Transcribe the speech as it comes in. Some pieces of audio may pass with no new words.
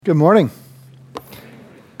Good morning.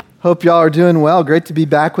 Hope y'all are doing well. Great to be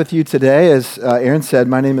back with you today. As Aaron said,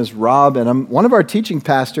 my name is Rob, and I'm one of our teaching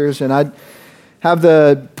pastors, and I have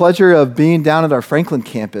the pleasure of being down at our Franklin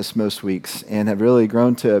campus most weeks and have really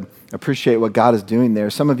grown to appreciate what God is doing there.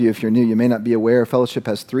 Some of you, if you're new, you may not be aware, Fellowship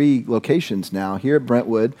has 3 locations now. Here at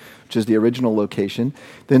Brentwood, which is the original location.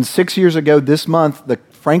 Then 6 years ago this month, the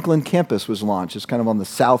Franklin campus was launched. It's kind of on the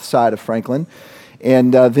south side of Franklin.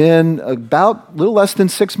 And then about a little less than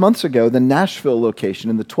 6 months ago, the Nashville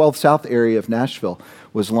location in the 12 South area of Nashville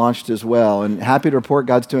was launched as well. And happy to report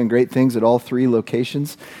God's doing great things at all 3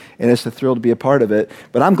 locations, and it's a thrill to be a part of it.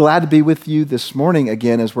 But I'm glad to be with you this morning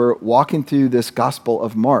again as we're walking through this Gospel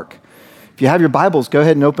of Mark. If you have your Bibles, go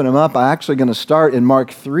ahead and open them up. I'm actually going to start in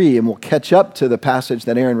Mark 3, and we'll catch up to the passage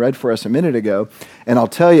that Aaron read for us a minute ago, and I'll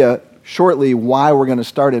tell you shortly why we're going to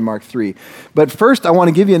start in Mark 3. But first, I want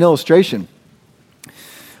to give you an illustration.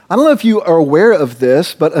 I don't know if you are aware of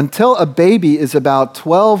this, but until a baby is about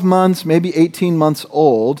 12 months, maybe 18 months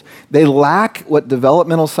old, they lack what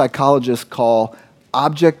developmental psychologists call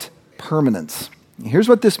object permanence. Here's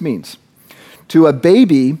what this means. To a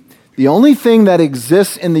baby, the only thing that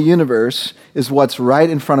exists in the universe is what's right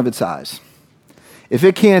in front of its eyes. If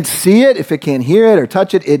it can't see it, if it can't hear it or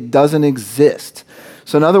touch it, it doesn't exist.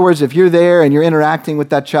 So in other words, if you're there and you're interacting with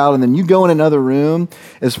that child and then you go in another room,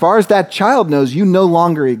 as far as that child knows, you no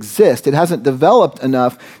longer exist. It hasn't developed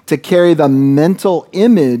enough to carry the mental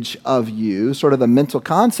image of you, sort of the mental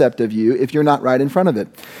concept of you, if you're not right in front of it.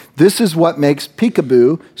 This is what makes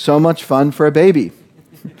peekaboo so much fun for a baby.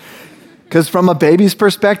 Because from a baby's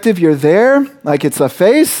perspective, you're there, like it's a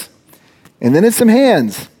face, and then it's some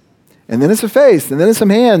hands. And then it's a face, and then it's some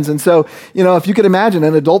hands. And so, if you could imagine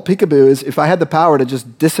an adult peekaboo is if I had the power to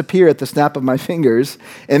just disappear at the snap of my fingers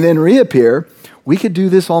and then reappear, we could do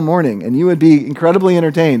this all morning, and you would be incredibly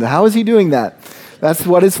entertained. How is he doing that? That's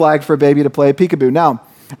what it's like for a baby to play peekaboo. Now,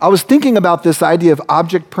 I was thinking about this idea of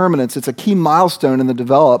object permanence. It's a key milestone in the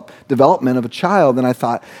development of a child, and I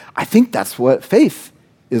thought, I think that's what faith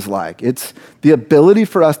is like. It's the ability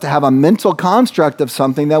for us to have a mental construct of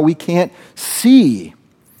something that we can't see.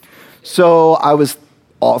 So I was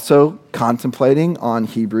also contemplating on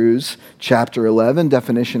Hebrews chapter 11,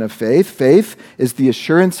 definition of faith. Faith is the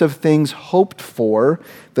assurance of things hoped for,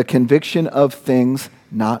 the conviction of things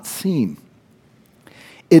not seen.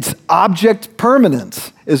 It's object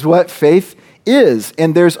permanence is what faith is.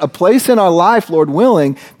 And there's a place in our life, Lord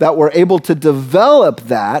willing, that we're able to develop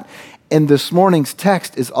that. And this morning's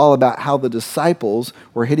text is all about how the disciples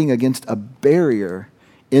were hitting against a barrier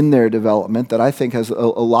in their development that I think has a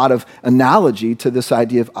lot of analogy to this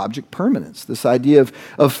idea of object permanence. This idea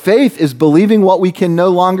of faith is believing what we can no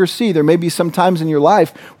longer see. There may be some times in your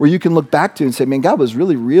life where you can look back to and say, man, God was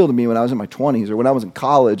really real to me when I was in my 20s or when I was in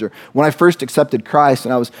college or when I first accepted Christ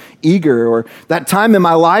and I was eager, or that time in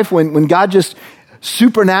my life when God just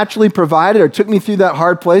supernaturally provided or took me through that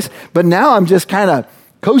hard place. But now I'm just kind of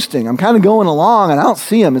coasting. I'm kind of going along and I don't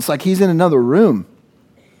see him. It's like he's in another room.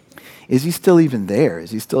 Is he still even there?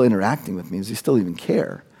 Is he still interacting with me? Does he still even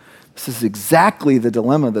care? This is exactly the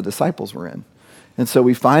dilemma the disciples were in. And so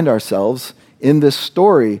we find ourselves in this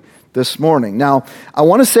story this morning. Now, I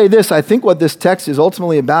want to say this. I think what this text is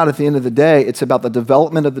ultimately about at the end of the day, it's about the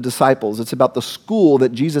development of the disciples. It's about the school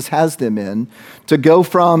that Jesus has them in to go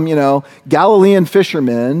from, Galilean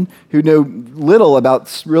fishermen who knew little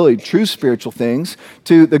about really true spiritual things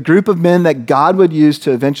to the group of men that God would use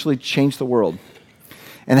to eventually change the world.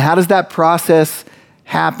 And how does that process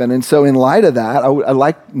happen? And so in light of that, I'd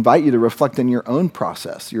like to invite you to reflect on your own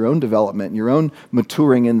process, your own development, your own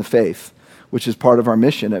maturing in the faith, which is part of our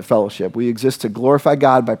mission at Fellowship. We exist to glorify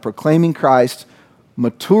God by proclaiming Christ,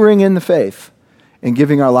 maturing in the faith, and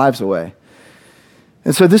giving our lives away.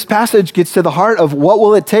 And so this passage gets to the heart of what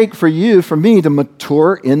will it take for you, for me, to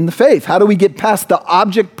mature in the faith? How do we get past the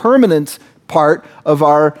object permanence part of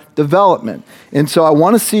our development? And so I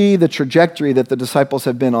want to see the trajectory that the disciples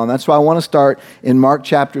have been on. That's why I want to start in Mark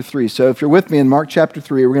chapter 3. So if you're with me in Mark chapter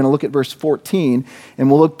 3, we're going to look at verse 14,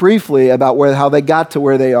 and we'll look briefly about how they got to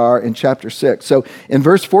where they are in chapter 6. So in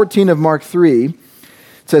verse 14 of Mark 3, it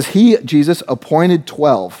says, He, Jesus, appointed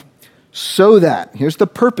 12, so that, here's the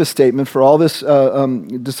purpose statement for all this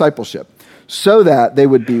discipleship, so that they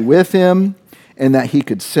would be with him and that he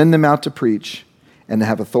could send them out to preach and to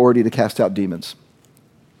have authority to cast out demons.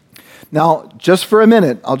 Now, just for a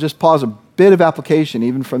minute, I'll just pause a bit of application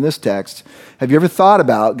even from this text. Have you ever thought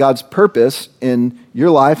about God's purpose in your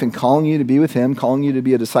life and calling you to be with him, calling you to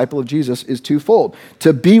be a disciple of Jesus is twofold: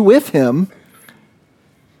 to be with him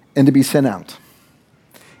and to be sent out.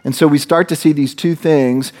 And so we start to see these two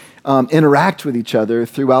things interact with each other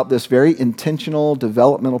throughout this very intentional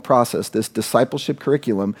developmental process, this discipleship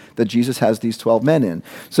curriculum that Jesus has these 12 men in.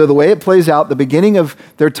 So the way it plays out, the beginning of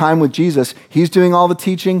their time with Jesus, he's doing all the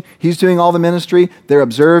teaching, he's doing all the ministry, they're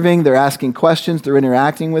observing, they're asking questions, they're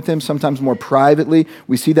interacting with him, sometimes more privately.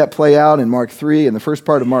 We see that play out in Mark 3 and the first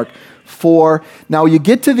part of Mark 4. Now you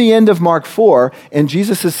get to the end of Mark 4, and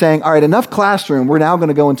Jesus is saying, all right, enough classroom, we're now going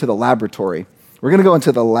to go into the laboratory. We're going to go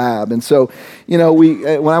into the lab. And so,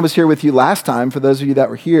 when I was here with you last time, for those of you that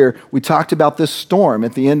were here, we talked about this storm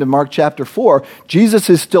at the end of Mark chapter 4. Jesus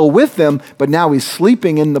is still with them, but now he's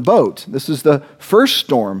sleeping in the boat. This is the first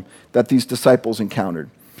storm that these disciples encountered.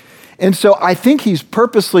 And so I think he's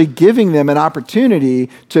purposely giving them an opportunity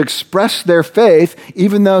to express their faith,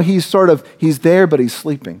 even though he's there, but he's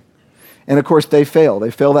sleeping. And of course, they fail.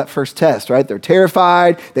 They fail that first test, right? They're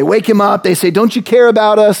terrified. They wake him up. They say, don't you care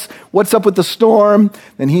about us? What's up with the storm?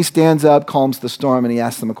 Then he stands up, calms the storm, and he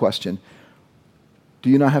asks them a question. Do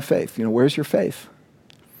you not have faith? Where's your faith?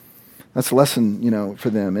 That's a lesson,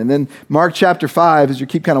 for them. And then Mark chapter 5, as you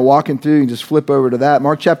keep kind of walking through, you just flip over to that.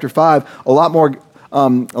 Mark chapter 5, a lot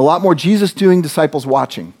more Jesus doing, disciples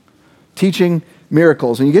watching, teaching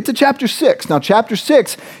miracles. And you get to chapter 6. Now, chapter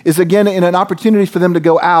 6 is, again, an opportunity for them to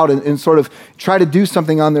go out and sort of try to do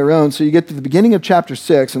something on their own. So you get to the beginning of chapter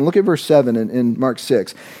 6, and look at verse 7 in Mark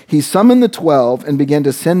 6. He summoned the 12 and began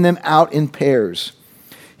to send them out in pairs.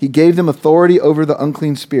 He gave them authority over the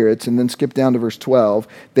unclean spirits, and then skip down to verse 12.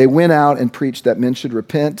 They went out and preached that men should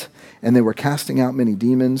repent, and they were casting out many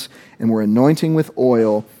demons, and were anointing with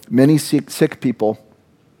oil many sick people,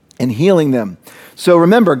 and healing them. So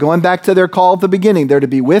remember, going back to their call at the beginning, they're to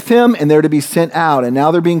be with him and they're to be sent out. And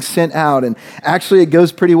now they're being sent out. And actually it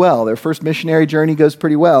goes pretty well. Their first missionary journey goes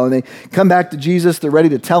pretty well. And they come back to Jesus. They're ready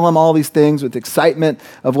to tell him all these things with excitement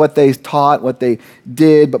of what they taught, what they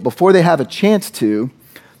did. But before they have a chance to,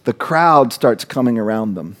 the crowd starts coming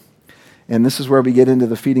around them. And this is where we get into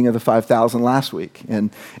the feeding of the 5,000 last week.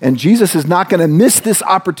 And Jesus is not going to miss this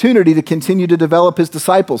opportunity to continue to develop his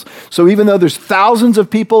disciples. So even though there's thousands of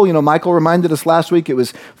people, Michael reminded us last week, it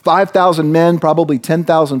was 5,000 men, probably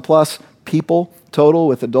 10,000 plus people total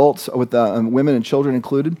with adults, with women and children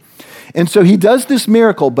included. And so he does this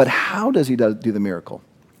miracle, but how does he do the miracle?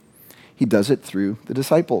 He does it through the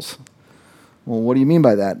disciples. Well, what do you mean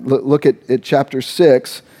by that? Look at chapter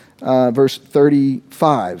 6, verse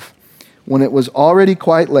 35. When it was already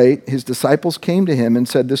quite late, his disciples came to him and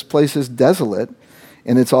said, this place is desolate,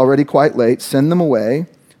 and it's already quite late. Send them away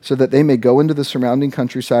so that they may go into the surrounding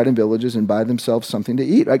countryside and villages and buy themselves something to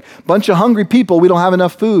eat. Like a bunch of hungry people, we don't have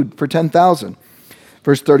enough food for 10,000.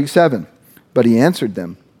 Verse 37, but he answered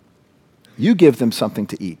them, you give them something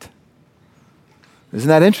to eat. Isn't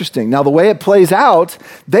that interesting? Now, the way it plays out,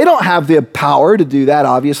 they don't have the power to do that,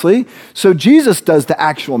 obviously. So Jesus does the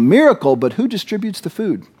actual miracle, but who distributes the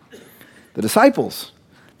food? The disciples.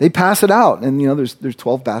 They pass it out, and there's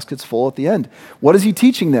 12 baskets full at the end. What is he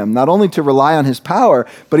teaching them? Not only to rely on his power,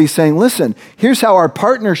 but he's saying, listen, here's how our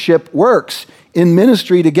partnership works in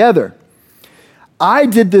ministry together. I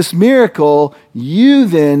did this miracle, you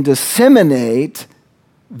then disseminate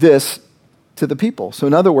this to the people. So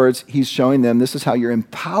in other words, he's showing them this is how you're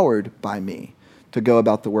empowered by me to go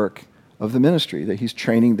about the work of the ministry that he's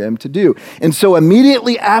training them to do. And so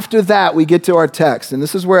immediately after that, we get to our text. And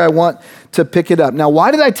this is where I want to pick it up. Now,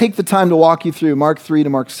 why did I take the time to walk you through Mark 3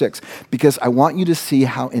 to Mark 6? Because I want you to see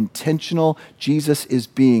how intentional Jesus is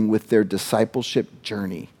being with their discipleship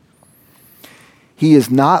journey. He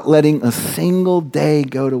is not letting a single day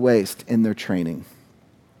go to waste in their training.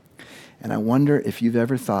 And I wonder if you've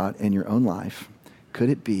ever thought in your own life,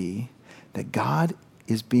 could it be that God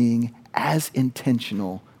is being as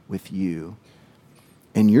intentional with you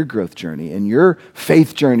in your growth journey, in your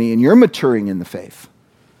faith journey, in your maturing in the faith?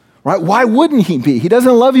 Right? Why wouldn't he be? He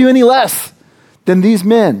doesn't love you any less than these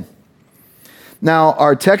men. Now,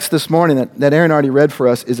 our text this morning that Aaron already read for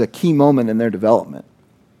us is a key moment in their development.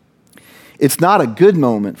 It's not a good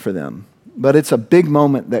moment for them, but it's a big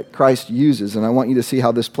moment that Christ uses, and I want you to see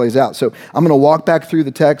how this plays out. So I'm going to walk back through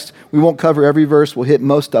the text. We won't cover every verse. We'll hit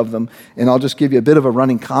most of them, and I'll just give you a bit of a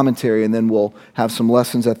running commentary, and then we'll have some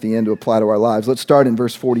lessons at the end to apply to our lives. Let's start in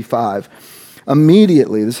verse 45.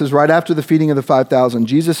 Immediately, this is right after the feeding of the 5,000,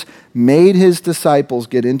 Jesus made his disciples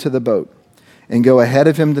get into the boat and go ahead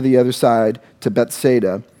of him to the other side to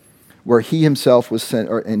Bethsaida, where he himself was sent,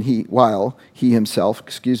 while he himself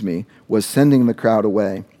was sending the crowd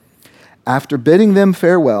away. After bidding them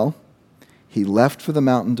farewell, he left for the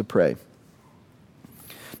mountain to pray.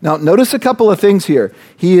 Now, notice a couple of things here.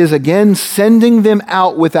 He is again sending them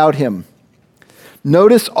out without him.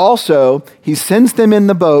 Notice also, he sends them in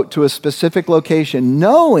the boat to a specific location,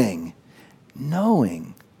 knowing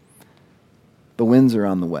the winds are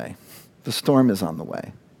on the way. The storm is on the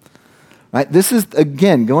way. Right? This is,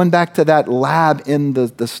 again, going back to that lab in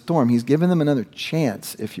the storm. He's given them another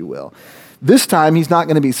chance, if you will. This time, he's not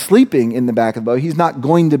going to be sleeping in the back of the boat. He's not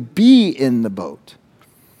going to be in the boat.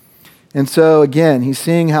 And so, again, he's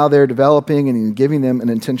seeing how they're developing, and he's giving them an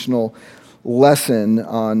intentional lesson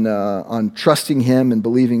on trusting him and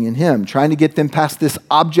believing in him, trying to get them past this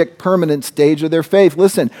object permanent stage of their faith.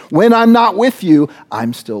 Listen, when I'm not with you,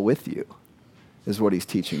 I'm still with you, is what he's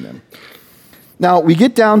teaching them. Now, we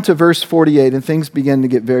get down to verse 48, and things begin to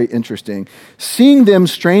get very interesting. Seeing them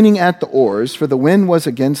straining at the oars, for the wind was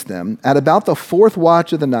against them, at about the fourth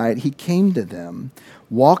watch of the night, he came to them,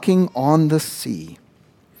 walking on the sea,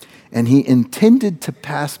 and he intended to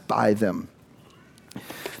pass by them.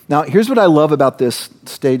 Now, here's what I love about this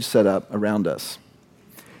stage setup around us.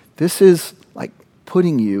 This is like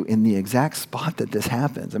putting you in the exact spot that this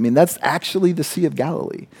happens. I mean, that's actually the Sea of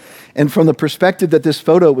Galilee. And from the perspective that this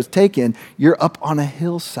photo was taken, you're up on a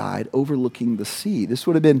hillside overlooking the sea. This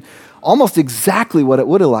would have been almost exactly what it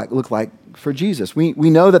would have looked like for Jesus. We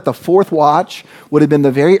know that the fourth watch would have been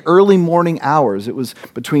the very early morning hours. It was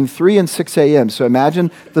between 3 and 6 a.m. So imagine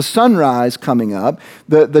the sunrise coming up.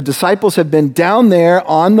 The disciples have been down there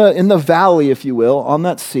in the valley, if you will, on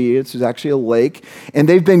that sea. It's actually a lake. And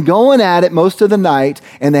they've been going at it most of the night,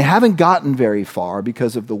 and they haven't gotten very far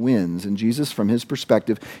because of the winds. And Jesus, from his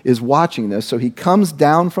perspective, is watching this. So he comes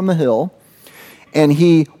down from the hill, and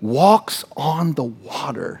he walks on the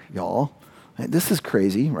water, y'all. This is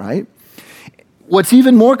crazy, right? What's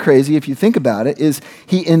even more crazy, if you think about it, is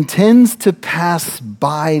he intends to pass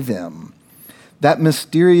by them. That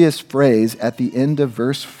mysterious phrase at the end of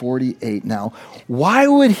verse 48. Now, why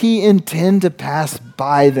would he intend to pass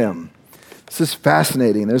by them? This is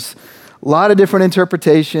fascinating. There's a lot of different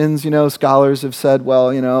interpretations. Scholars have said, well,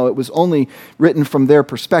 it was only written from their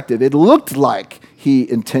perspective. It looked like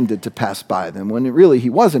he intended to pass by them, when really he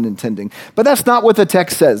wasn't intending. But that's not what the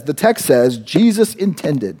text says. The text says Jesus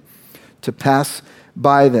intended to pass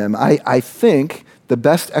by them. I think the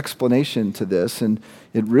best explanation to this, and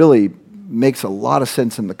it really makes a lot of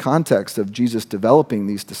sense in the context of Jesus developing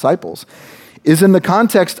these disciples, is in the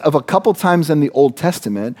context of a couple times in the Old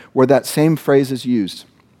Testament where that same phrase is used.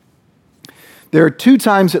 There are 2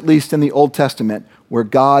 times at least in the Old Testament where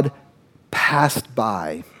God passed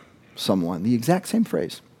by someone. The exact same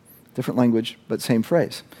phrase. Different language, but same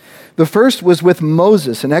phrase. The first was with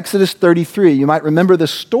Moses in Exodus 33. You might remember the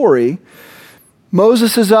story.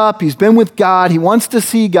 Moses is up. He's been with God. He wants to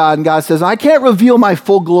see God. And God says, I can't reveal my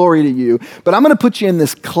full glory to you, but I'm going to put you in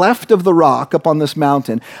this cleft of the rock up on this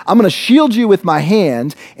mountain. I'm going to shield you with my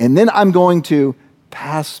hand, and then I'm going to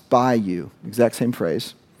pass by you. Exact same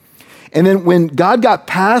phrase. And then when God got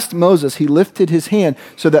past Moses, he lifted his hand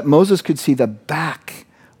so that Moses could see the back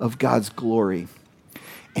of God's glory.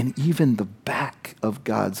 And even the back of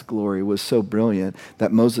God's glory was so brilliant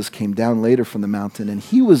that Moses came down later from the mountain and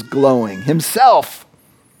he was glowing himself.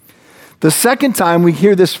 The second time we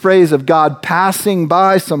hear this phrase of God passing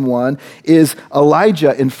by someone is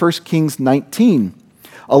Elijah in 1 Kings 19.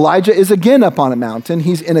 Elijah is again up on a mountain.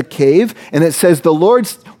 He's in a cave, and it says the Lord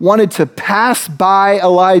wanted to pass by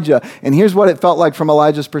Elijah. And here's what it felt like from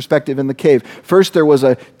Elijah's perspective in the cave. First, there was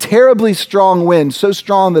a terribly strong wind, so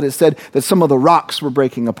strong that it said that some of the rocks were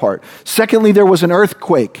breaking apart. Secondly, there was an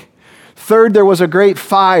earthquake. Third, there was a great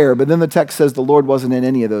fire, but then the text says the Lord wasn't in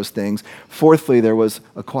any of those things. Fourthly, there was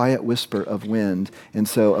a quiet whisper of wind. And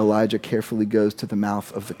so Elijah carefully goes to the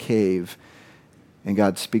mouth of the cave, and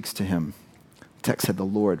God speaks to him. The text said the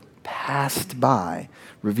Lord passed by,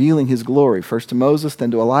 revealing his glory, first to Moses, then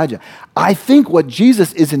to Elijah. I think what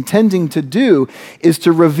Jesus is intending to do is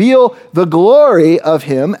to reveal the glory of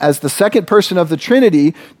him as the second person of the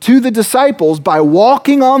Trinity to the disciples by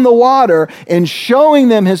walking on the water and showing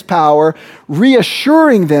them his power,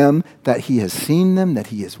 reassuring them that he has seen them, that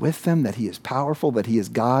he is with them, that he is powerful, that he is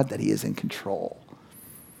God, that he is in control.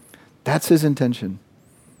 That's his intention.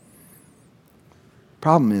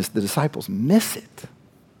 Problem is the disciples miss it.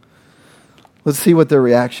 Let's see what their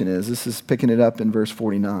reaction is. This is picking it up in verse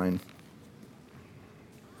 49.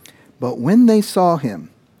 But when they saw him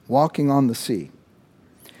walking on the sea,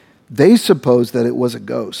 they supposed that it was a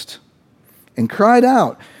ghost and cried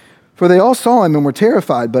out, for they all saw him and were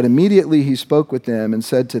terrified. But immediately he spoke with them and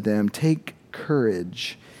said to them, "Take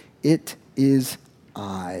courage, it is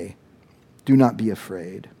I. Do not be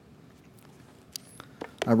afraid."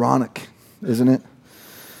 Ironic, isn't it?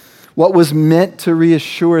 What was meant to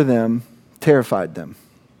reassure them terrified them.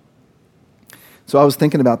 So I was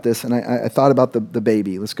thinking about this, and I thought about the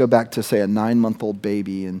baby. Let's go back to, say, a 9-month-old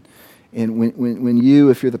baby. And when you,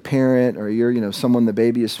 if you're the parent or you're someone the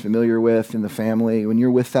baby is familiar with in the family, when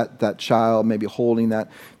you're with that child, maybe holding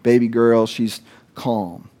that baby girl, she's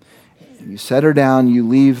calm. You set her down, you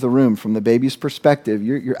leave the room. From the baby's perspective,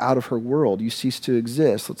 you're out of her world. You cease to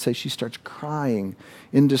exist. Let's say she starts crying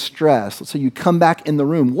in distress. Let's say you come back in the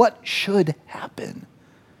room. What should happen?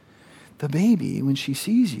 The baby, when she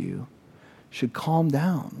sees you, should calm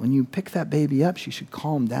down. When you pick that baby up, she should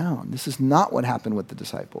calm down. This is not what happened with the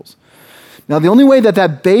disciples. Now, the only way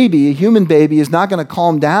that baby, a human baby, is not going to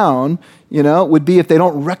calm down, would be if they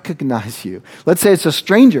don't recognize you. Let's say it's a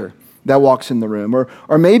stranger that walks in the room,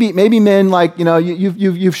 or maybe men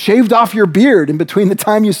you've shaved off your beard in between the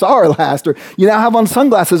time you saw her last, or you now have on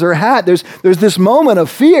sunglasses or a hat. There's this moment of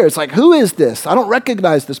fear. It's like, who is this? I don't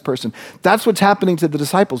recognize this person. That's what's happening to the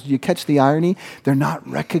disciples. Do you catch the irony? They're not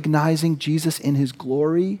recognizing Jesus in his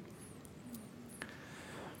glory.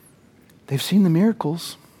 They've seen the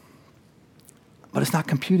miracles, but it's not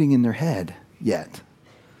computing in their head yet.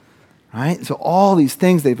 Right? So all these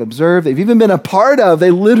things they've observed, they've even been a part of,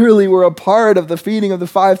 they literally were a part of the feeding of the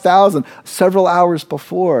 5,000 several hours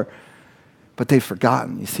before. But they've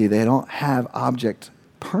forgotten. You see, they don't have object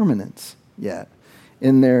permanence yet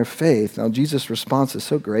in their faith. Now, Jesus' response is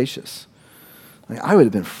so gracious. I would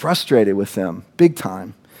have been frustrated with them, big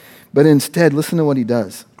time. But instead, listen to what he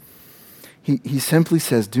does. He simply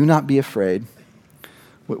says, do not be afraid.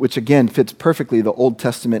 Which again fits perfectly the Old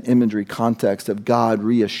Testament imagery context of God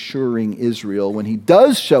reassuring Israel when he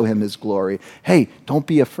does show him his glory. Hey, don't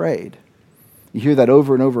be afraid. You hear that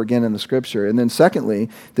over and over again in the scripture. And then secondly,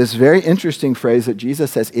 this very interesting phrase that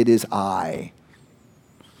Jesus says, it is I.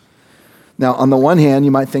 Now, on the one hand, you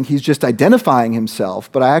might think he's just identifying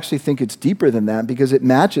himself, but I actually think it's deeper than that because it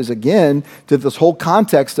matches, again, to this whole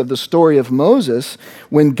context of the story of Moses.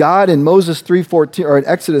 When God in Moses 3:14, or in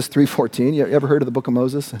Exodus 3:14, you ever heard of the book of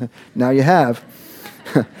Moses? Now you have.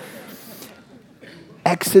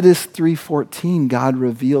 Exodus 3:14, God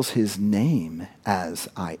reveals his name as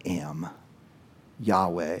I am,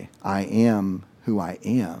 Yahweh. I am who I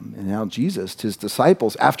am. And now Jesus, to his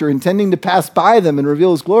disciples, after intending to pass by them and reveal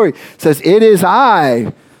his glory, says, it is I.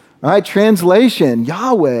 All right, translation,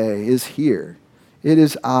 Yahweh is here. It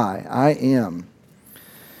is I am.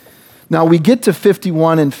 Now we get to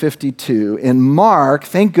 51 and 52, and Mark,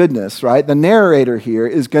 thank goodness, right? The narrator here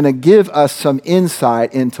is going to give us some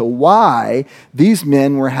insight into why these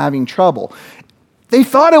men were having trouble. They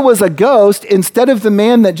thought it was a ghost instead of the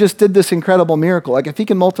man that just did this incredible miracle. Like, if he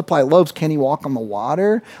can multiply loaves, can he walk on the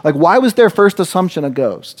water? Like, why was their first assumption a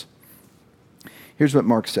ghost? Here's what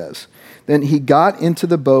Mark says. Then he got into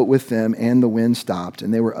the boat with them, and the wind stopped,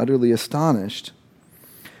 and they were utterly astonished,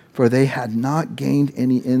 for they had not gained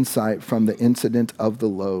any insight from the incident of the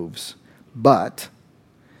loaves, but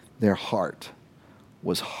their heart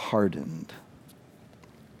was hardened.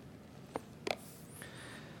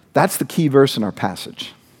 That's the key verse in our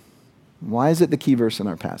passage. Why is it the key verse in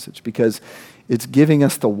our passage? Because it's giving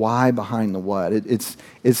us the why behind the what.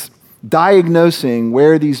 It's diagnosing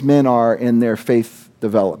where these men are in their faith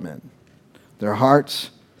development. Their hearts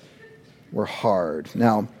were hard.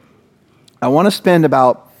 Now, I want to spend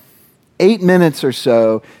about 8 minutes or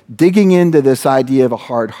so digging into this idea of a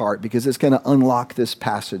hard heart because it's going to unlock this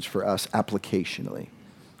passage for us applicationally.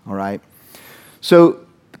 All right? So,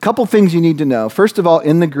 couple things you need to know. First of all,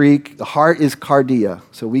 in the Greek, the heart is cardia.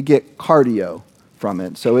 So we get cardio from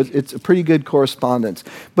it. So it's a pretty good correspondence.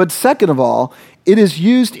 But second of all, it is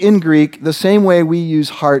used in Greek the same way we use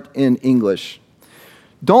heart in English.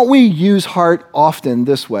 Don't we use heart often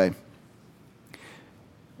this way?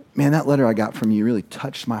 Man, that letter I got from you really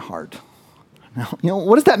touched my heart. Now,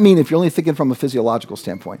 what does that mean if you're only thinking from a physiological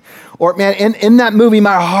standpoint? Or, man, in that movie,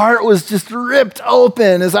 my heart was just ripped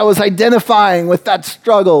open as I was identifying with that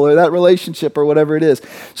struggle or that relationship or whatever it is.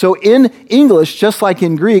 So in English, just like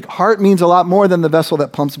in Greek, heart means a lot more than the vessel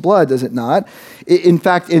that pumps blood, does it not? In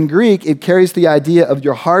fact, in Greek, it carries the idea of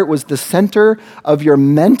your heart was the center of your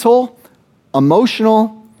mental,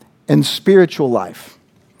 emotional, and spiritual life.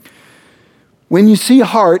 When you see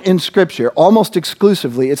heart in Scripture, almost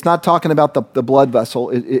exclusively, it's not talking about the blood vessel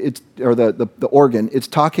or the organ. It's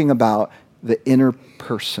talking about the inner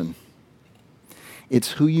person.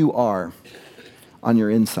 It's who you are on your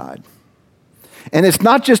inside. And it's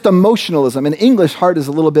not just emotionalism. In English, heart is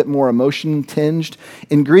a little bit more emotion-tinged.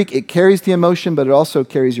 In Greek, it carries the emotion, but it also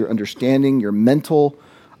carries your understanding, your mental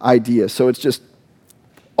ideas. So it's just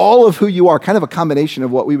all of who you are, kind of a combination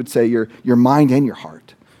of what we would say your mind and your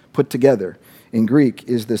heart put together. In Greek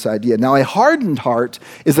is this idea. Now, a hardened heart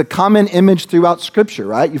is a common image throughout Scripture,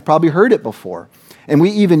 right? You've probably heard it before. And we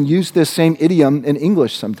even use this same idiom in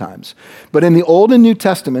English sometimes. But in the Old and New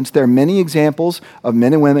Testaments, there are many examples of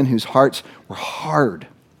men and women whose hearts were hard.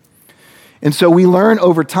 And so we learn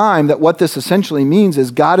over time that what this essentially means is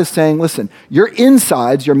God is saying, listen, your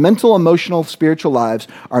insides, your mental, emotional, spiritual lives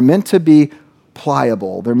are meant to be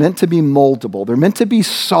pliable. They're meant to be moldable. They're meant to be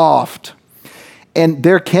soft. And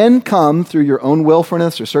there can come through your own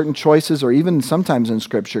willfulness or certain choices, or even sometimes in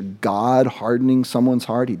Scripture, God hardening someone's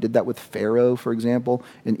heart. He did that with Pharaoh, for example,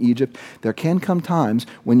 in Egypt. There can come times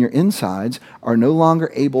when your insides are no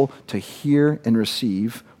longer able to hear and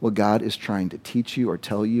receive what God is trying to teach you or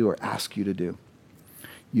tell you or ask you to do.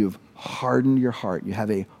 You've hardened your heart. You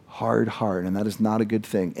have a hard heart, and that is not a good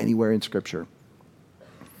thing anywhere in Scripture.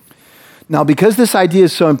 Now, because this idea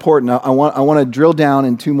is so important, I want to drill down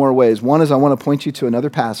in two more ways. One is I want to point you to another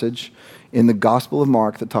passage in the Gospel of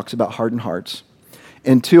Mark that talks about hardened hearts.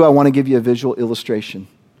 And two, I want to give you a visual illustration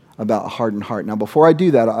about a hardened heart. Now, before I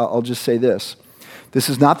do that, I'll just say this. This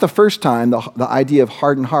is not the first time the idea of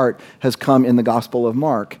hardened heart has come in the Gospel of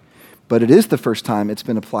Mark, but it is the first time it's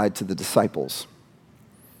been applied to the disciples.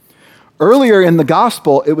 Earlier in the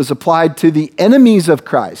Gospel, it was applied to the enemies of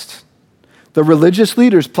Christ, the religious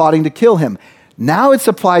leaders plotting to kill him. Now it's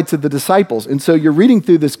applied to the disciples. And so you're reading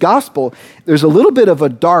through this gospel, there's a little bit of a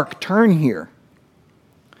dark turn here.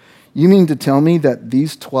 You mean to tell me that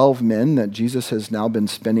these 12 men that Jesus has now been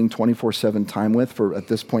spending 24/7 time with for, at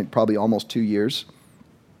this point, probably almost 2 years,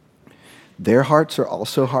 their hearts are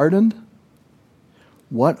also hardened?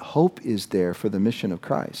 What hope is there for the mission of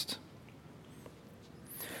Christ?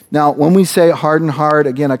 Now, when we say hardened heart,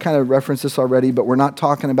 again, I kind of referenced this already, but we're not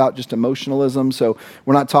talking about just emotionalism. So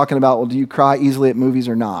we're not talking about, well, do you cry easily at movies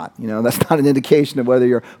or not? You know, that's not an indication of whether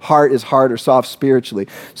your heart is hard or soft spiritually.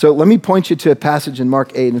 So let me point you to a passage in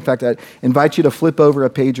Mark 8. In fact, I invite you to flip over a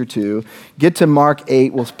page or two. Get to Mark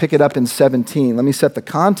 8. We'll pick it up in 17. Let me set the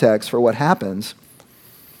context for what happens.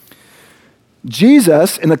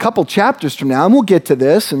 Jesus, in a couple chapters from now, and we'll get to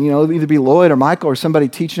this, and it'll either be Lloyd or Michael or somebody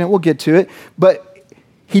teaching it, we'll get to it, but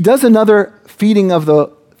he does another feeding of the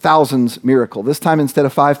thousands miracle. This time instead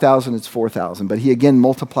of 5,000, it's 4,000. But he again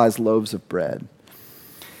multiplies loaves of bread.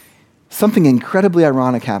 Something incredibly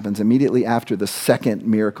ironic happens immediately after the second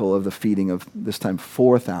miracle of the feeding of, this time,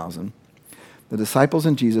 4,000. The disciples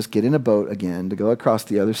and Jesus get in a boat again to go across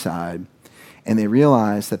the other side, and they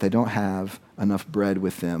realize that they don't have enough bread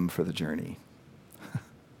with them for the journey.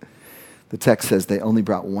 The text says they only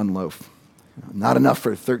brought one loaf. Not enough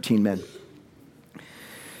for 13 men.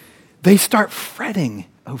 They start fretting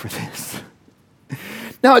over this.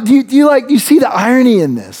 Now, do you see the irony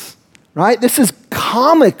in this, right? This is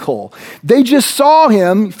comical. They just saw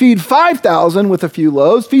him feed 5,000 with a few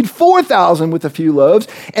loaves, feed 4,000 with a few loaves,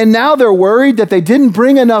 and now they're worried that they didn't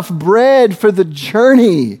bring enough bread for the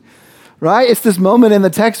journey, right? It's this moment in the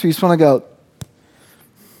text where you just want to go,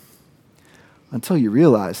 until you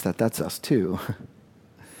realize that that's us too.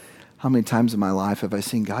 How many times in my life have I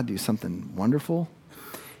seen God do something wonderful?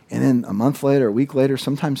 And then a month later, a week later,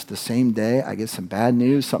 sometimes the same day, I get some bad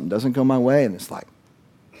news, something doesn't go my way, and it's like,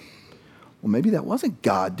 well, maybe that wasn't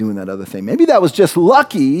God doing that other thing. Maybe that was just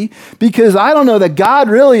lucky because I don't know that God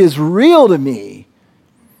really is real to me.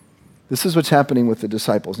 This is what's happening with the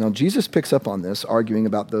disciples. Now, Jesus picks up on this, arguing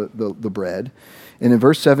about the bread. And in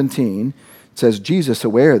verse 17, it says, Jesus,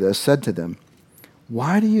 aware of this, said to them,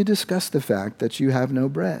 why do you discuss the fact that you have no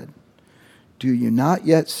bread? Do you not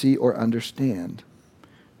yet see or understand?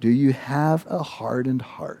 Do you have a hardened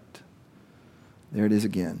heart? There it is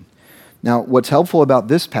again. Now, what's helpful about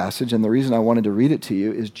this passage, and the reason I wanted to read it to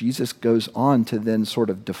you, is Jesus goes on to then sort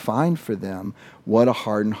of define for them what a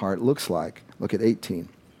hardened heart looks like. Look at 18.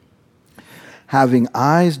 Having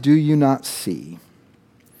eyes, do you not see?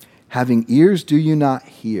 Having ears, do you not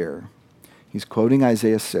hear? He's quoting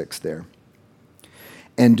Isaiah 6 there.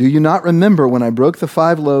 And do you not remember when I broke the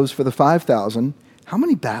 5 loaves for the 5,000, how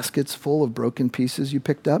many baskets full of broken pieces you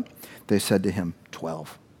picked up? They said to him,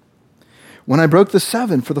 12. When I broke the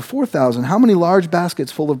 7 for the 4,000, how many large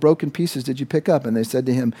baskets full of broken pieces did you pick up? And they said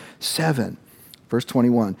to him, 7. Verse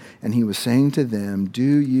 21, and he was saying to them, do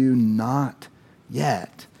you not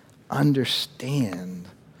yet understand?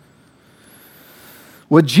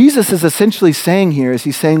 What Jesus is essentially saying here is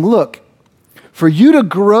he's saying, look, for you to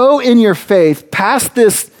grow in your faith past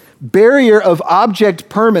this barrier of object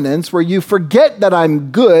permanence where you forget that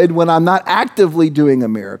I'm good when I'm not actively doing a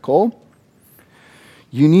miracle,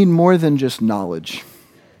 you need more than just knowledge.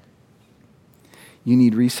 You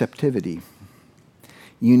need receptivity.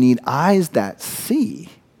 You need eyes that see.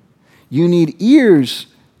 You need ears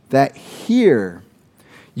that hear.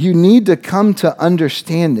 You need to come to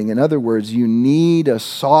understanding. In other words, you need a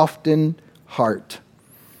softened heart.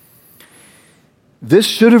 This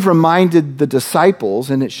should have reminded the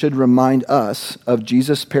disciples, and it should remind us, of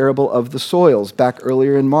Jesus' parable of the soils back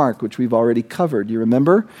earlier in Mark, which we've already covered. You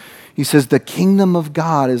remember? He says the kingdom of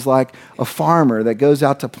God is like a farmer that goes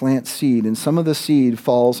out to plant seed, and some of the seed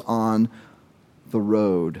falls on the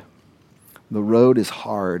road. The road is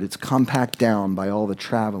hard. It's compact down by all the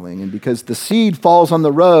traveling. And because the seed falls on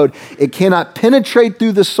the road, it cannot penetrate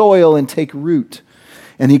through the soil and take root.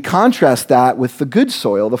 And he contrasts that with the good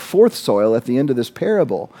soil, the fourth soil at the end of this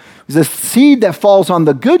parable. The seed that falls on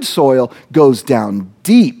the good soil goes down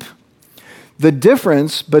deep. The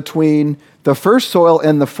difference between the first soil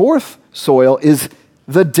and the fourth soil is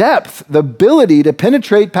the depth, the ability to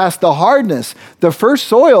penetrate past the hardness. The first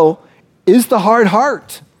soil is the hard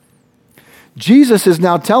heart. Jesus is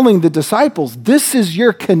now telling the disciples, this is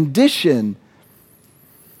your condition,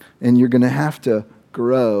 and you're going to have to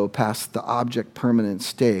grow past the object permanent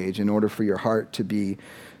stage in order for your heart to be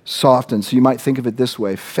softened. So you might think of it this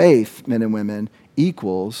way: faith, men and women,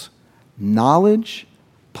 equals knowledge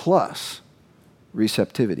plus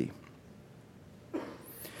receptivity.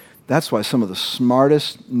 That's why some of the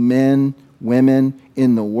smartest men, women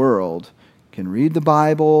in the world can read the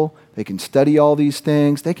Bible, they can study all these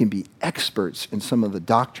things, they can be experts in some of the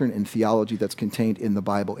doctrine and theology that's contained in the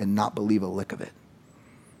Bible and not believe a lick of it.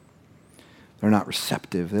 They're not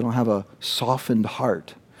receptive. They don't have a softened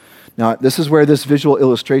heart. Now, this is where this visual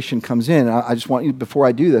illustration comes in. I just want you, before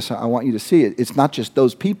I do this, I want you to see it. It's not just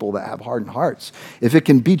those people that have hardened hearts. If it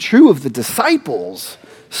can be true of the disciples,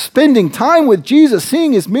 spending time with Jesus,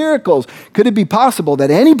 seeing his miracles, could it be possible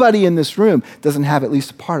that anybody in this room doesn't have at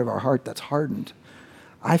least a part of our heart that's hardened?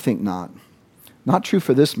 I think not. Not true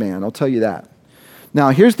for this man, I'll tell you that.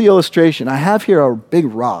 Now, here's the illustration. I have here a big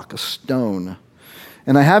rock, a stone.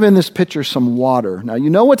 And I have in this picture some water. Now, you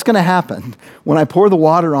know what's going to happen when I pour the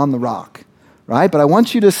water on the rock, right? But I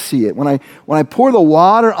want you to see it. When I pour the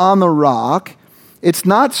water on the rock, it's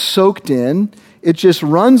not soaked in. It just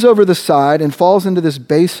runs over the side and falls into this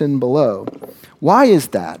basin below. Why is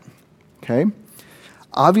that? Okay.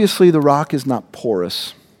 Obviously, the rock is not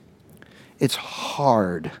porous. It's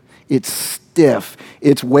hard. It's stiff.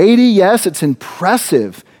 It's weighty, yes. It's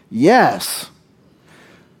impressive, yes.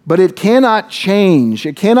 But it cannot change.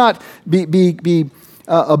 It cannot be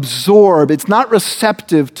absorbed. It's not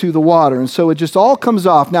receptive to the water. And so it just all comes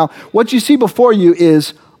off. Now, what you see before you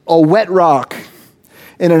is a wet rock.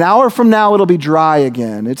 In an hour from now, it'll be dry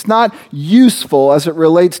again. It's not useful as it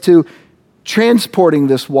relates to transporting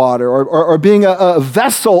this water or being a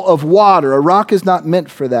vessel of water. A rock is not meant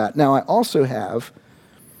for that. Now, I also have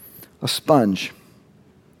a sponge.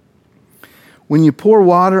 When you pour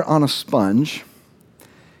water on a sponge,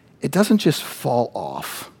 it doesn't just fall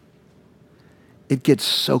off. It gets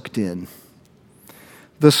soaked in.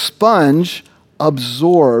 The sponge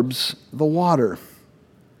absorbs the water.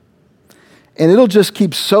 And it'll just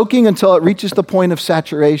keep soaking until it reaches the point of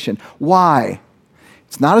saturation. Why?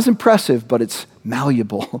 It's not as impressive, but it's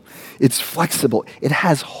malleable. It's flexible. It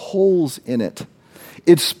has holes in it.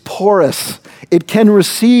 It's porous. It can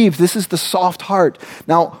receive. This is the soft heart.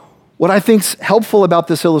 Now, what I think's helpful about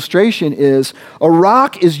this illustration is a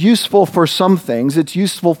rock is useful for some things. It's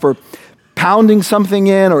useful for pounding something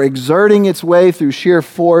in or exerting its way through sheer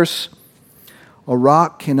force. A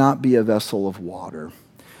rock cannot be a vessel of water,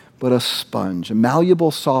 but a sponge, a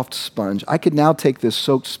malleable, soft sponge. I could now take this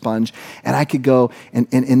soaked sponge and I could go, and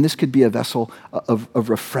this could be a vessel of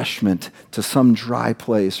refreshment to some dry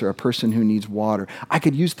place or a person who needs water. I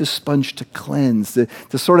could use this sponge to cleanse,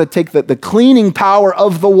 to sort of take the cleaning power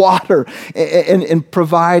of the water and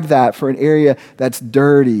provide that for an area that's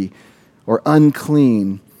dirty or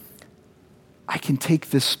unclean. I can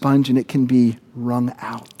take this sponge and it can be wrung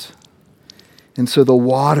out. And so the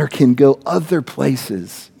water can go other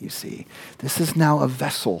places, you see. This is now a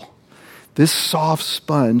vessel. This soft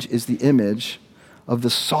sponge is the image of the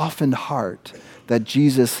softened heart that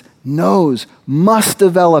Jesus knows must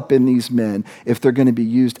develop in these men if they're going to be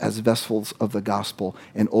used as vessels of the gospel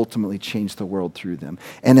and ultimately change the world through them.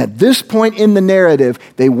 And at this point in the narrative,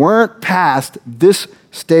 they weren't past this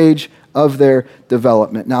stage of their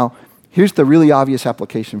development. Now, here's the really obvious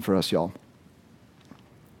application for us, y'all.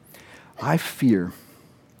 I fear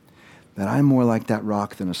that I'm more like that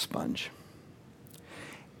rock than a sponge.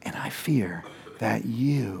 And I fear that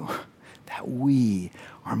we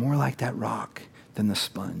are more like that rock than the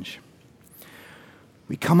sponge.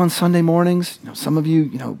 We come on Sunday mornings. Some of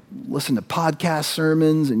you, listen to podcast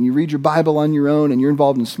sermons and you read your Bible on your own and you're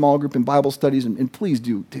involved in small group and Bible studies. And please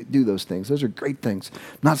do those things. Those are great things.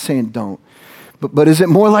 I'm not saying don't. But is it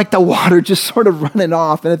more like the water just sort of running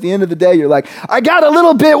off? And at the end of the day, you're like, I got a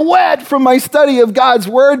little bit wet from my study of God's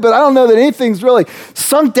word, but I don't know that anything's really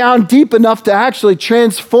sunk down deep enough to actually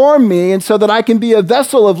transform me and so that I can be a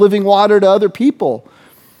vessel of living water to other people.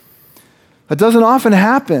 That doesn't often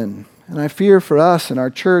happen. And I fear for us and our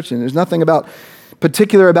church, and there's nothing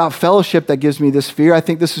particular about fellowship that gives me this fear. I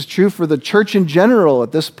think this is true for the church in general.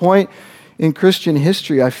 At this point in Christian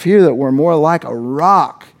history, I fear that we're more like a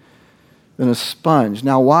rock than a sponge.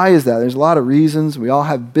 Now, why is that? There's a lot of reasons. We all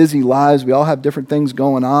have busy lives. We all have different things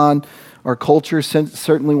going on. Our culture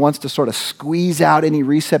certainly wants to sort of squeeze out any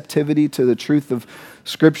receptivity to the truth of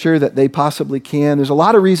Scripture that they possibly can. There's a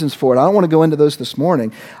lot of reasons for it. I don't want to go into those this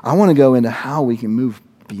morning. I want to go into how we can move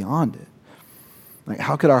beyond it. Like,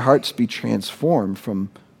 how could our hearts be transformed from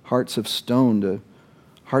hearts of stone to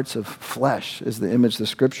hearts of flesh, is the image the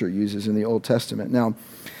Scripture uses in the Old Testament. Now,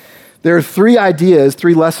 there are three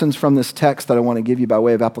lessons from this text that I want to give you by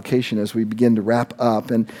way of application as we begin to wrap up.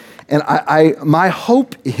 And my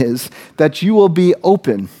hope is that you will be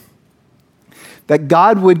open, that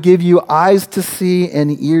God would give you eyes to see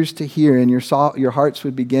and ears to hear, and your hearts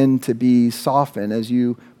would begin to be softened as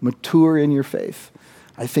you mature in your faith.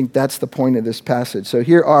 I think that's the point of this passage. So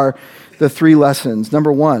here are the three lessons.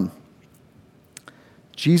 Number one,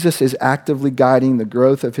 Jesus is actively guiding the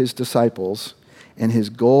growth of his disciples, and his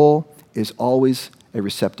goal is always a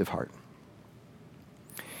receptive heart.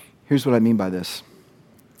 Here's what I mean by this.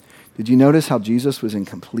 Did you notice how Jesus was in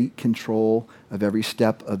complete control of every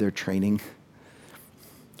step of their training?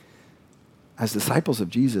 As disciples of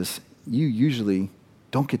Jesus, you usually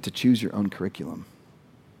don't get to choose your own curriculum.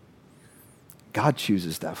 God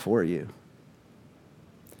chooses that for you.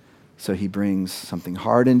 So he brings something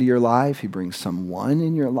hard into your life. He brings someone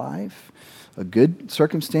in your life, a good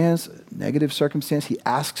circumstance, a negative circumstance. He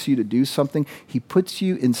asks you to do something. He puts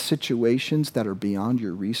you in situations that are beyond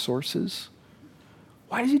your resources.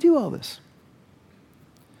 Why does he do all this?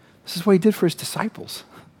 This is what he did for his disciples.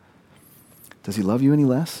 Does he love you any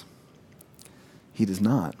less? He does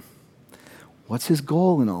not. What's his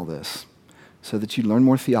goal in all this? So that you learn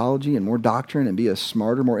more theology and more doctrine and be a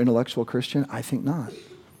smarter, more intellectual Christian? I think not.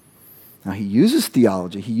 Now, he uses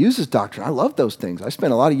theology. He uses doctrine. I love those things. I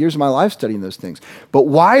spent a lot of years of my life studying those things. But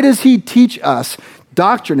why does he teach us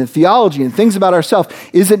doctrine and theology and things about ourselves?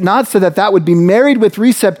 Is it not so that that would be married with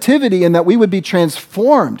receptivity and that we would be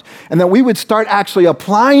transformed and that we would start actually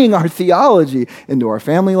applying our theology into our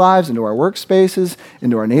family lives, into our workspaces,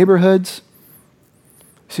 into our neighborhoods?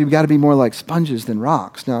 See, we've got to be more like sponges than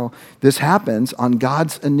rocks. Now, this happens on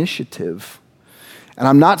God's initiative. And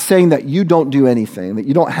I'm not saying that you don't do anything, that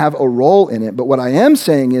you don't have a role in it, but what I am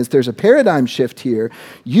saying is there's a paradigm shift here.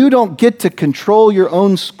 You don't get to control your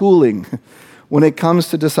own schooling when it comes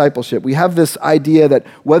to discipleship. We have this idea that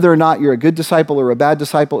whether or not you're a good disciple or a bad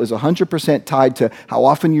disciple is 100% tied to how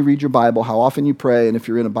often you read your Bible, how often you pray, and if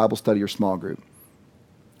you're in a Bible study or small group.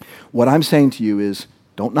 What I'm saying to you is,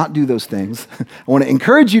 don't not do those things. I want to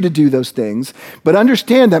encourage you to do those things, but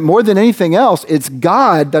understand that more than anything else, it's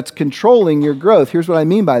God that's controlling your growth. Here's what I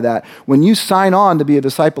mean by that. When you sign on to be a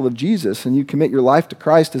disciple of Jesus and you commit your life to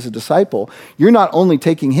Christ as a disciple, you're not only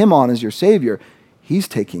taking him on as your Savior, he's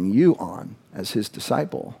taking you on as his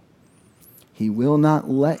disciple. He will not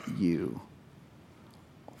let you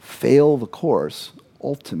fail the course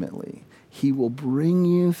ultimately. He will bring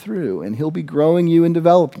you through, and he'll be growing you and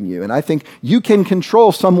developing you. And I think you can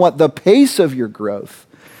control somewhat the pace of your growth,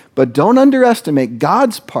 but don't underestimate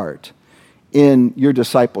God's part in your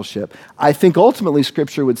discipleship. I think ultimately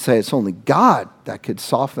Scripture would say it's only God that could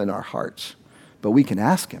soften our hearts, but we can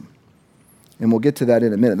ask him. And we'll get to that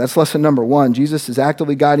in a minute. That's lesson number one. Jesus is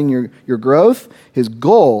actively guiding your growth. His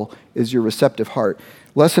goal is your receptive heart.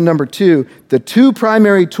 Lesson number two, the two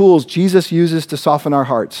primary tools Jesus uses to soften our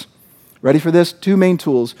hearts. Ready for this? Two main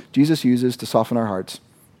tools Jesus uses to soften our hearts.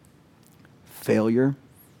 Failure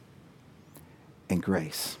and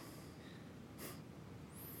grace.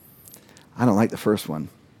 I don't like the first one.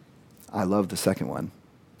 I love the second one.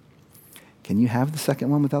 Can you have the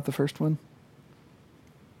second one without the first one?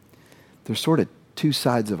 They're sort of two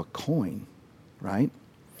sides of a coin, right?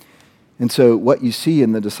 And so what you see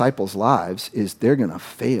in the disciples' lives is they're going to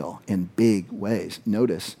fail in big ways.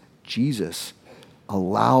 Notice, Jesus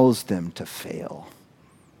allows them to fail.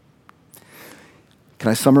 Can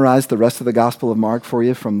I summarize the rest of the Gospel of Mark for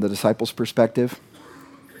you from the disciples' perspective?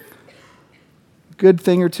 Good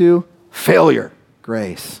thing or two, failure,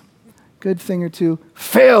 grace. Good thing or two,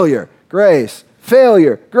 failure, grace.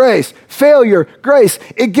 Failure, grace, failure, grace.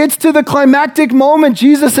 It gets to the climactic moment.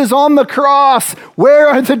 Jesus is on the cross. Where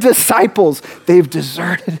are the disciples? They've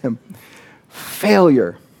deserted him.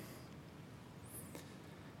 Failure.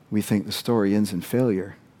 we think the story ends in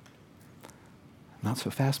failure. Not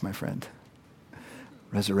so fast, my friend.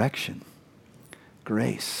 Resurrection,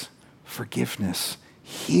 grace, forgiveness,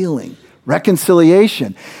 healing,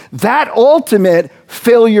 reconciliation. That ultimate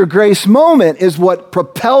failure grace moment is what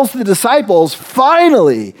propels the disciples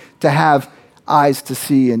finally to have eyes to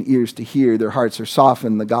see and ears to hear. Their hearts are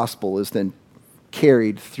softened. The gospel is then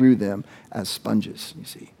carried through them as sponges, you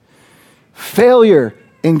see. Failure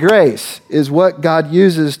and grace is what God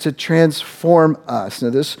uses to transform us.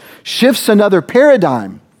 Now, this shifts another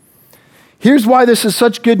paradigm. Here's why this is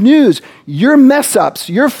such good news. Your mess-ups,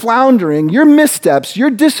 your floundering, your missteps, your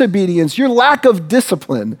disobedience, your lack of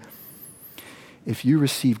discipline, if you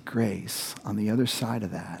receive grace on the other side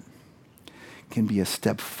of that, can be a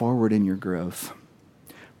step forward in your growth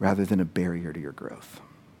rather than a barrier to your growth.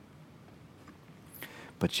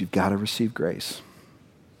 But you've got to receive grace.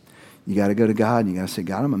 You got to go to God and you got to say,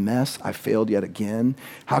 God, I'm a mess. I failed yet again.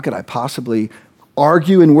 How could I possibly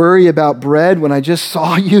argue and worry about bread when I just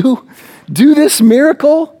saw you do this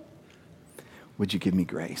miracle? Would you give me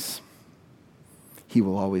grace? He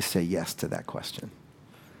will always say yes to that question.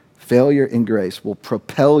 Failure and grace will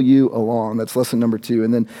propel you along. That's lesson number 2.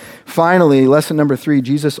 And then finally, lesson number 3,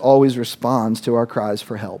 Jesus always responds to our cries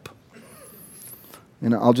for help.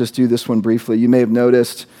 And I'll just do this one briefly. You may have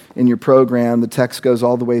noticed in your program, the text goes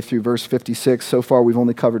all the way through verse 56. So far, we've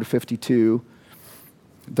only covered 52.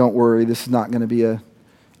 Don't worry, this is not going to be a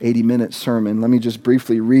 80-minute sermon. Let me just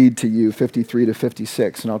briefly read to you 53 to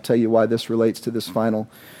 56, and I'll tell you why this relates to this final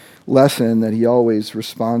lesson, that he always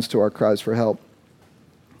responds to our cries for help.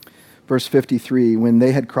 Verse 53, when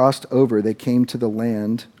they had crossed over, they came to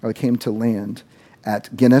land at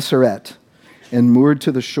Gennesaret and moored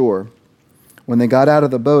to the shore. When they got out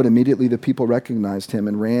of the boat, immediately the people recognized him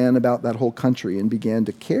and ran about that whole country and began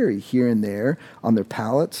to carry here and there on their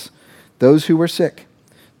pallets those who were sick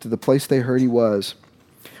to the place they heard he was.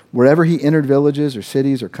 Wherever he entered villages or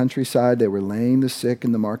cities or countryside, they were laying the sick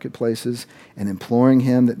in the marketplaces and imploring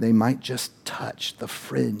him that they might just touch the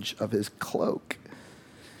fringe of his cloak.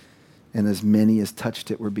 And as many as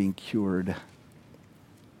touched it were being cured.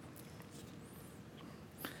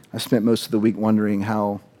 I spent most of the week wondering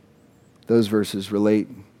how those verses relate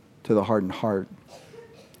to the hardened heart.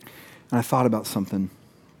 And I thought about something.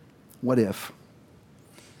 What if?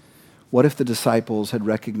 What if the disciples had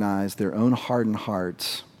recognized their own hardened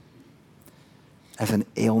hearts as an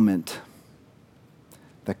ailment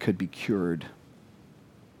that could be cured?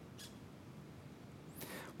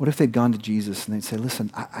 What if they'd gone to Jesus and they'd say, listen,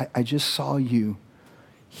 I just saw you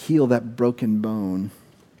heal that broken bone.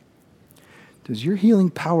 Does your healing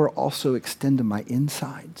power also extend to my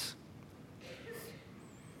insides?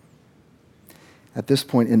 At this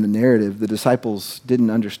point in the narrative, the disciples didn't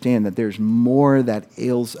understand that there's more that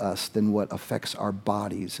ails us than what affects our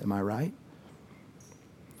bodies. Am I right?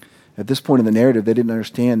 At this point in the narrative, they didn't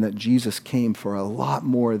understand that Jesus came for a lot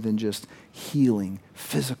more than just healing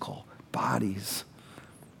physical bodies.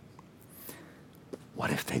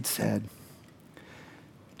 What if they'd said,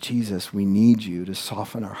 Jesus, we need you to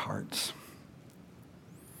soften our hearts?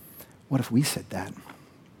 What if we said that?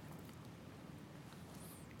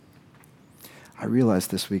 I realized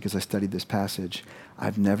this week as I studied this passage,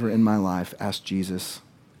 I've never in my life asked Jesus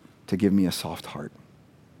to give me a soft heart.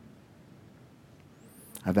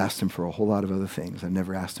 I've asked him for a whole lot of other things. I've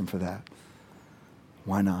never asked him for that.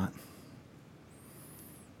 Why not?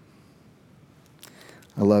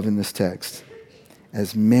 I love in this text,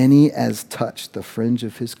 as many as touched the fringe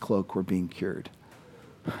of his cloak were being cured.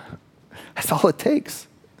 That's all it takes.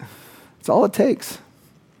 That's all it takes.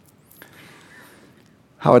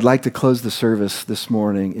 How I'd like to close the service this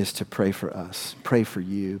morning is to pray for us, pray for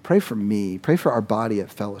you, pray for me, pray for our body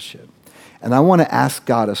at Fellowship. And I want to ask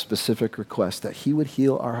God a specific request, that he would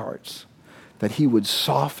heal our hearts, that he would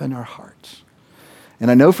soften our hearts.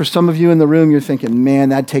 And I know for some of you in the room, you're thinking, man,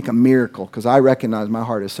 that'd take a miracle, because I recognize my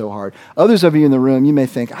heart is so hard. Others of you in the room, you may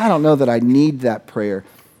think, I don't know that I need that prayer.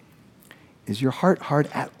 Is your heart hard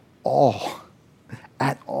at all?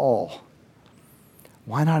 At all?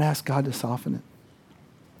 Why not ask God to soften it?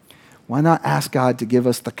 Why not ask God to give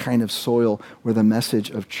us the kind of soil where the message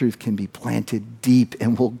of truth can be planted deep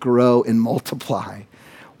and will grow and multiply?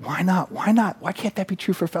 Why not? Why not? Why can't that be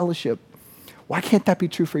true for Fellowship? Why can't that be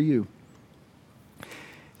true for you?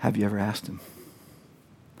 Have you ever asked him?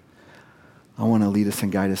 I want to lead us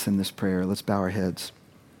and guide us in this prayer. Let's bow our heads.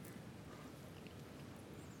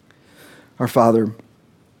 Our Father,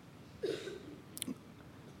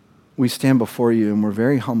 we stand before you and we're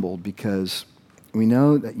very humbled because we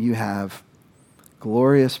know that you have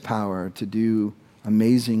glorious power to do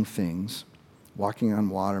amazing things, walking on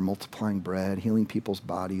water, multiplying bread, healing people's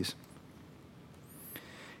bodies.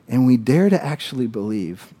 And we dare to actually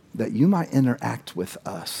believe that you might interact with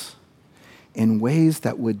us in ways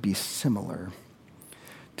that would be similar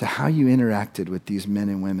to how you interacted with these men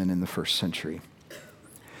and women in the first century.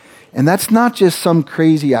 And that's not just some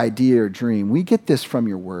crazy idea or dream. We get this from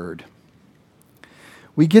your word.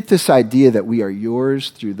 We get this idea that we are yours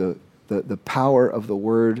through the power of the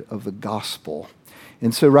word of the gospel.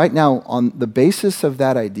 And so right now, on the basis of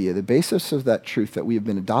that idea, the basis of that truth that we have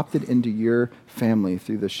been adopted into your family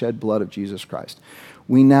through the shed blood of Jesus Christ,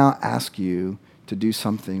 we now ask you to do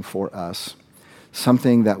something for us,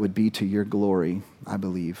 something that would be to your glory, I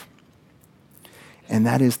believe. And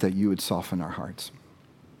that is that you would soften our hearts.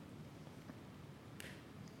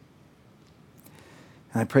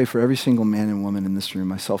 And I pray for every single man and woman in this room,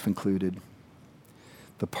 myself included,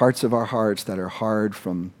 the parts of our hearts that are hard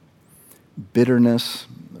from bitterness,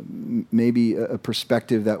 maybe a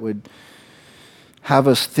perspective that would have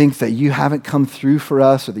us think that you haven't come through for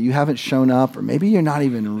us or that you haven't shown up or maybe you're not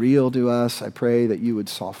even real to us. I pray that you would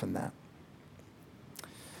soften that.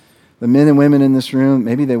 The men and women in this room,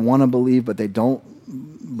 maybe they want to believe, but they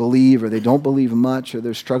don't believe or they don't believe much or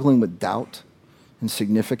they're struggling with doubt in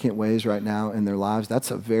significant ways right now in their lives.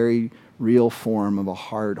 That's a very real form of a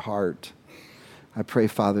hard heart. I pray,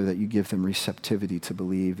 Father, that you give them receptivity to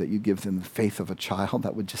believe, that you give them the faith of a child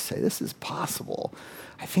that would just say, this is possible.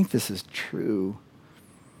 I think this is true.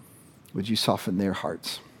 Would you soften their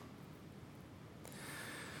hearts?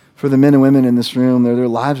 For the men and women in this room, their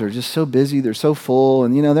lives are just so busy, they're so full,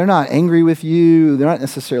 and they're not angry with you. They're not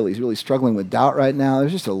necessarily really struggling with doubt right now.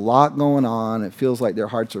 There's just a lot going on. It feels like their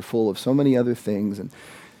hearts are full of so many other things, and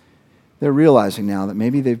they're realizing now that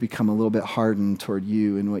maybe they've become a little bit hardened toward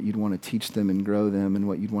you and what you'd want to teach them and grow them and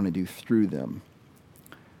what you'd want to do through them.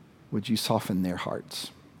 Would you soften their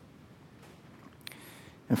hearts?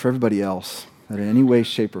 And for everybody else that in any way,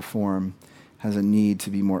 shape, or form has a need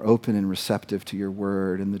to be more open and receptive to your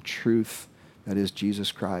word and the truth that is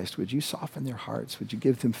Jesus Christ, would you soften their hearts? Would you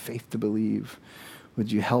give them faith to believe?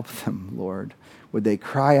 Would you help them, Lord? Would they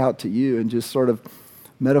cry out to you and just sort of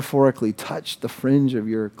metaphorically touch the fringe of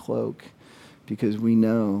your cloak, because we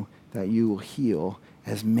know that you will heal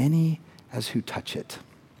as many as who touch it.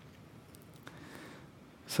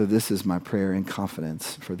 So this is my prayer and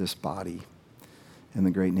confidence for this body. In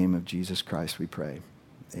the great name of Jesus Christ we pray.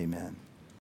 Amen.